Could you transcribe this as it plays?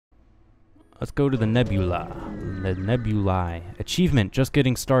Let's go to the nebula. The nebulae. Achievement, just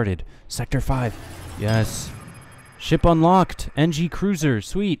getting started. Sector 5. Yes. Ship unlocked. NG cruiser.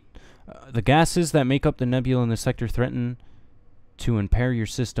 Sweet. The gases that make up the nebula in the sector threaten to impair your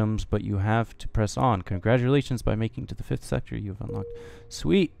systems, but you have to press on. Congratulations, by making it to the 5th sector, you have unlocked.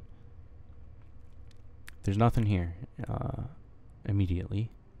 Sweet. There's nothing here. Immediately.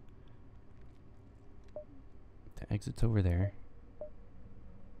 The exit's over there.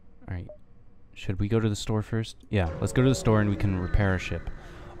 Alright. Should we go to the store first? Yeah, let's go to the store and we can repair a ship.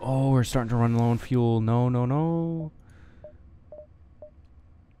 Oh, we're starting to run low on fuel. No, no, no.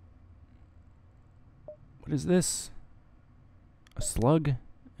 What is this? A slug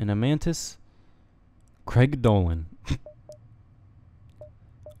and a mantis? Craig Dolan.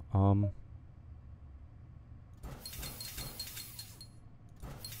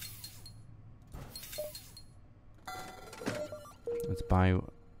 Let's buy...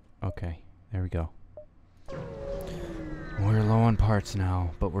 Okay, there we go. We're low on parts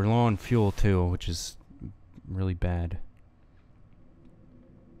now, but we're low on fuel too, which is really bad.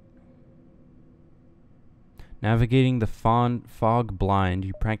 Navigating the fog blind,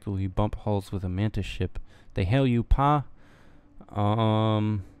 you practically bump hulls with a mantis ship. They hail you, Pa.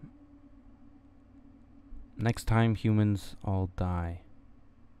 Next time humans all die.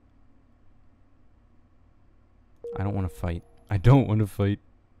 I don't want to fight. I don't want to fight.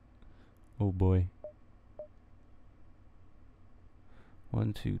 Oh boy.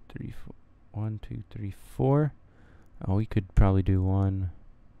 1, 2, 3, 4. 1, 2, 3, 4. Oh, we could probably do 1,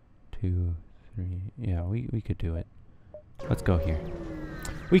 2, 3. Yeah, we could do it. Let's go here.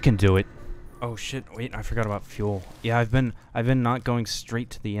 We can do it. Oh shit! Wait, I forgot about fuel. Yeah, I've been not going straight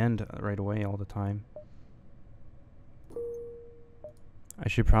to the end right away all the time. I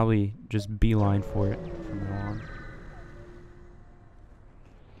should probably just beeline for it from now on.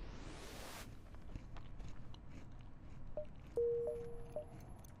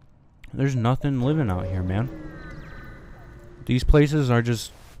 There's nothing living out here, man. These places are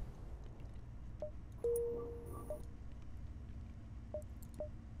just...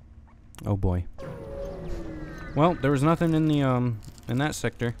 Oh boy. Well, there was nothing in the in that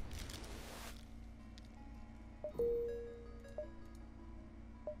sector.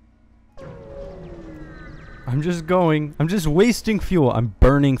 I'm just going. I'm just wasting fuel. I'm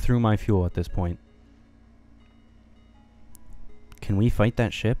burning through my fuel at this point. Can we fight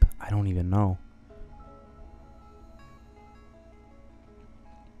that ship? I don't even know.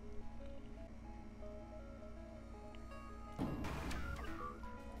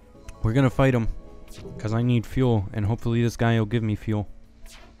 We're gonna fight him, because I need fuel, and hopefully this guy will give me fuel.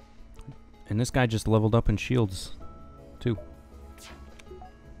 And this guy just leveled up in shields, too.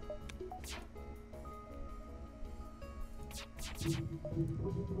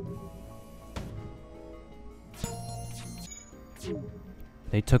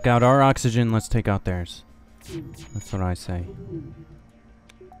 They took out our oxygen, let's take out theirs. That's what I say.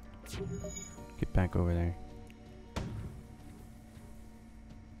 Get back over there.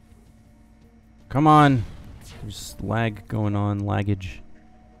 Come on! There's lag going on, laggage.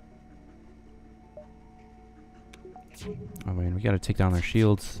 Oh man, we gotta take down their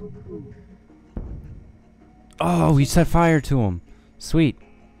shields. Oh, we set fire to them! Sweet.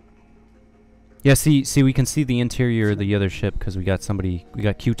 Yeah, see, we can see the interior of the other ship because we got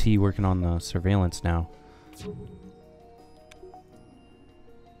QT working on the surveillance now.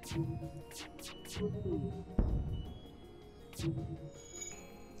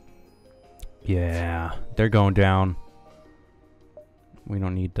 Yeah, they're going down. We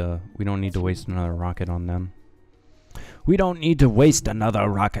don't need to waste another rocket on them. We don't need to waste another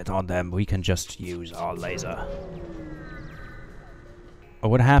rocket on them. We can just use our laser. Oh,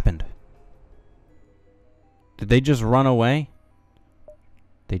 what happened? Did they just run away?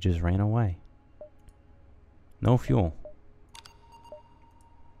 They just ran away. No fuel.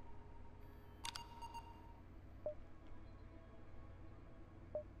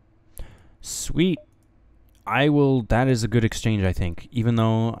 Sweet. That is a good exchange, I think. Even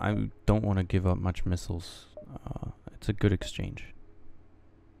though I don't want to give up much missiles. It's a good exchange.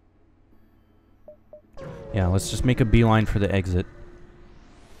 Yeah, let's just make a beeline for the exit.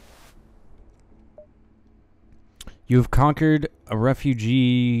 You have conquered a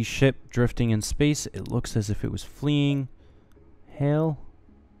refugee ship drifting in space. It looks as if it was fleeing. Hail?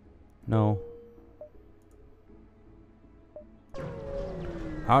 No.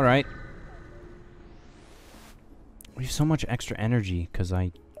 Alright. We have so much extra energy because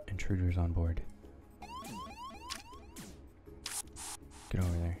intruders on board. Get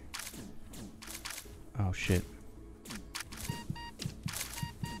over there. Oh shit.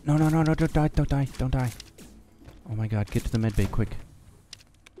 No, no, no, no, don't die, don't die, don't die. Oh my god, get to the medbay quick.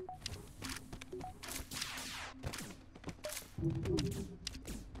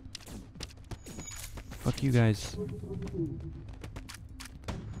 Fuck you guys.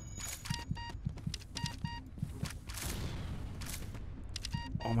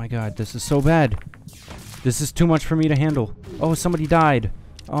 Oh my god, this is so bad. This is too much for me to handle. Oh, somebody died.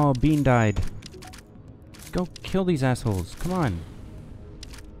 Oh, Bean died. Go kill these assholes. Come on.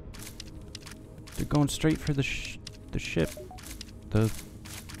 They're going straight for the ship. The ship.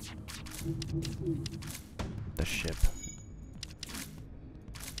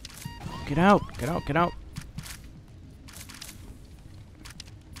 Get out! Get out! Get out!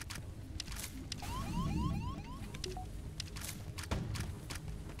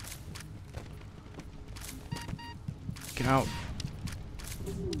 Get out!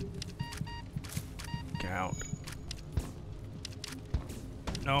 Get out!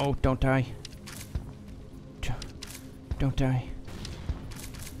 No! Don't die! Don't die!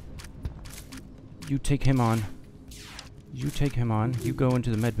 You take him on. You take him on. You go into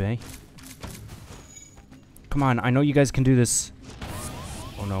the medbay. Come on, I know you guys can do this.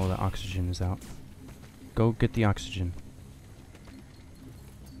 Oh no, the oxygen is out. Go get the oxygen.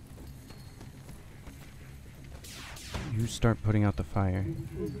 You start putting out the fire.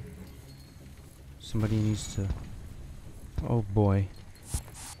 Somebody needs to... Oh boy.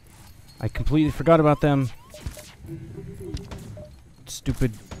 I completely forgot about them.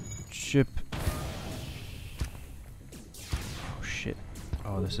 Stupid ship. Oh shit.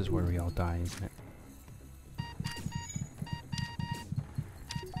 Oh, this is where we all die, isn't it?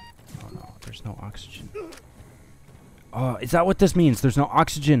 There's no oxygen. Oh, is that what this means? There's no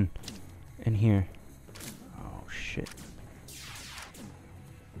oxygen in here. Oh, shit.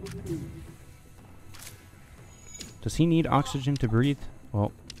 Does he need oxygen to breathe?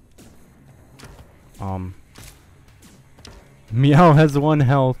 Well, Meow has 1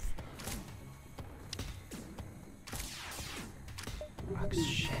 health. Oh,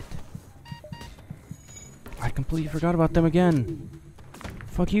 shit. I completely forgot about them again.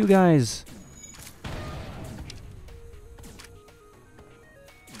 Fuck you guys.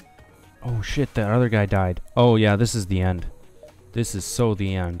 Oh shit, that other guy died. Oh yeah, this is the end. This is so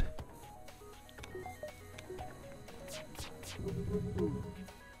the end.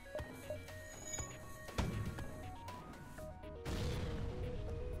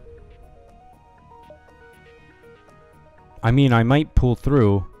 I mean, I might pull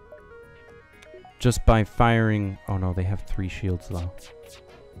through just by firing... Oh no, they have 3 shields though.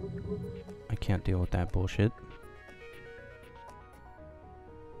 I can't deal with that bullshit.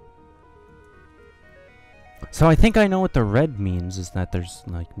 So I think I know what the red means, is that there's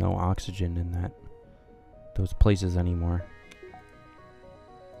like no oxygen in those places anymore.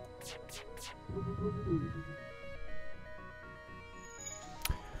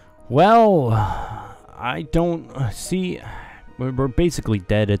 Well, I don't see... We're basically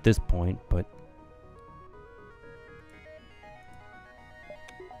dead at this point, but...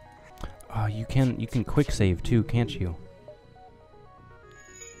 Oh, you can quick save too, can't you?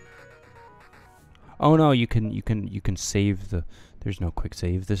 Oh no, you can save the... There's no quick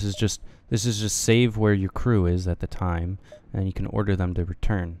save. This is just save where your crew is at the time, and you can order them to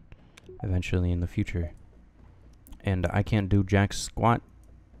return eventually in the future. And I can't do jack squat.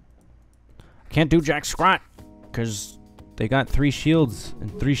 Can't do jack squat because they got 3 shields,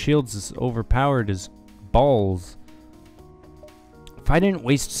 and 3 shields is overpowered as balls. If I didn't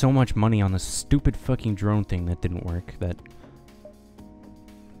waste so much money on this stupid fucking drone thing that didn't work, that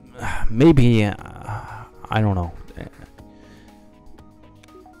maybe I don't know.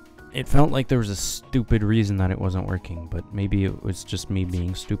 It felt like there was a stupid reason that it wasn't working, but maybe it was just me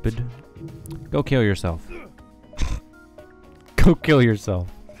being stupid. Go kill yourself. Go kill yourself.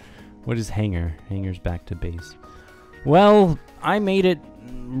 What is Hanger? Hanger's back to base. Well, I made it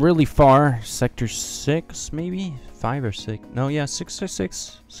really far. Sector 6, maybe? 5 or 6. No, yeah, 6 or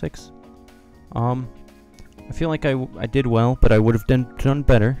 6. 6. I feel like I did well, but I would have done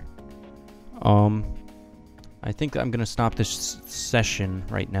better. I think I'm gonna stop this session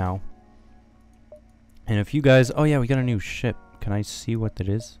right now. And if you guys... Oh yeah, we got a new ship. Can I see what that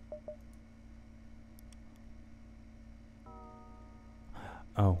is?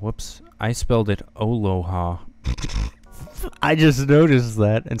 Oh, whoops. I spelled it Aloha. I just noticed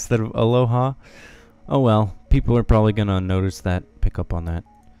that instead of Aloha. Oh well, people are probably gonna notice that, pick up on that.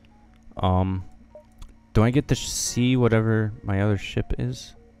 Do I get to see whatever my other ship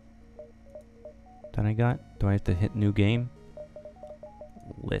is that I got? Do I have to hit new game?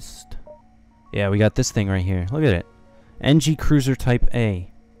 List. Yeah, we got this thing right here. Look at it. NG Cruiser Type A.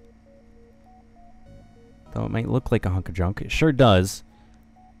 Though it might look like a hunk of junk. It sure does.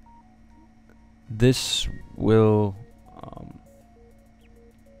 This will...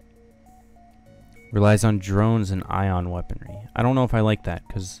 relies on drones and ion weaponry. I don't know if I like that,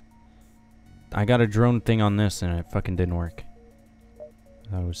 because I got a drone thing on this and it fucking didn't work.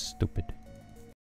 That was stupid.